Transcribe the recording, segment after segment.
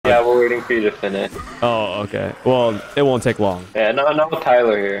Yeah, we're waiting for you to finish. Oh, okay. Well, it won't take long. Yeah, no,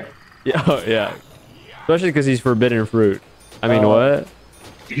 Tyler here. Yeah, oh, yeah. Especially because he's forbidden fruit. I mean, what?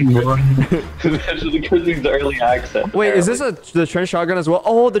 Especially because he's early access. Wait, is this the trench shotgun as well?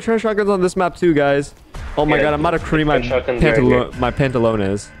 Oh, the trench shotgun's on this map too, guys. Oh my god, I'm about to cream my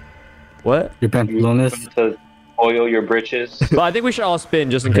pantalones. What? Your pantalones? To oil your britches. But I think we should all spin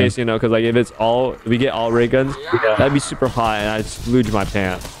just in case, you know, because like if we get all ray guns, that'd be super hot, and I'd splooge my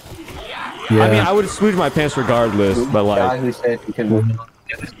pants. Yeah. I mean, I would splooge my pants regardless, but like. Guy who said you can.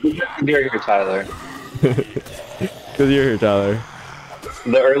 You're here, Tyler. Because you're here, Tyler.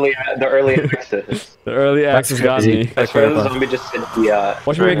 The early access. The early access got me. I swear the zombie just said yeah.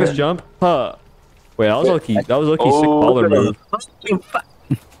 Watch me make this jump. Huh. Wait, that was lucky. That was lucky. Sick baller move.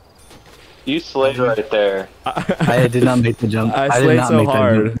 You slayed right there. I did not make the jump. I slayed so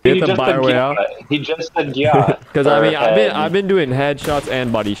hard. He Hit the buy way out. He just said yeah. Because I mean, I've been doing headshots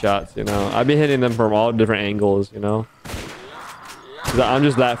and body shots. You know, I've been hitting them from all different angles. You know, 'cause I'm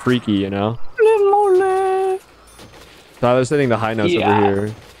just that freaky. You know. Tyler's hitting the high notes over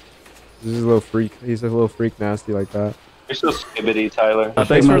here. This is a little freak. He's a little freak nasty like that. You're so skibbity, Tyler.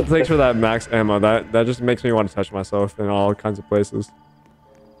 Thanks for that max ammo. That just makes me want to touch myself in all kinds of places.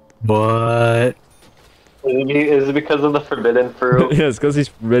 But is it because of the forbidden fruit? Yeah, it's because he's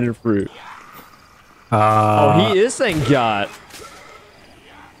forbidden fruit. Oh, he is saying got.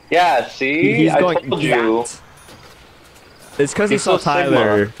 Yeah, see, I told you. It's because he saw so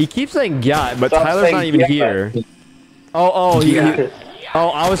Tyler. Sigma. He keeps saying got, but Stop Tyler's not even yeah. here. Oh,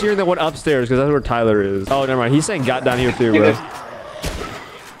 I was hearing the one upstairs because that's where Tyler is. Oh, never mind. He's saying got down here too, bro.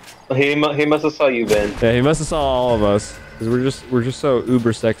 He must have saw you, Ben. Yeah, he must have saw all of us because we're just so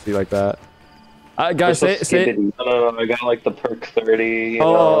uber sexy like that. Guys, say. No, I got like the perk 30. You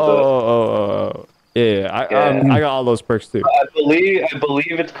know, oh. Yeah, I got all those perks too. I believe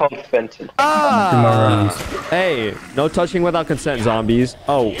it's called fentanyl. Hey, no touching without consent, zombies.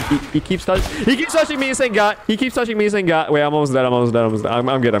 Oh, he keeps touching me and saying got. He keeps touching me and saying got. Wait, I'm almost dead.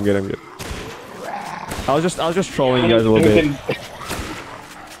 I'm good. I was just trolling you guys a little bit.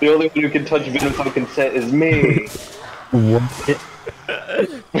 The only one who can touch Ben without consent is me.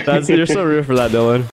 You're so rude for that, Dylan.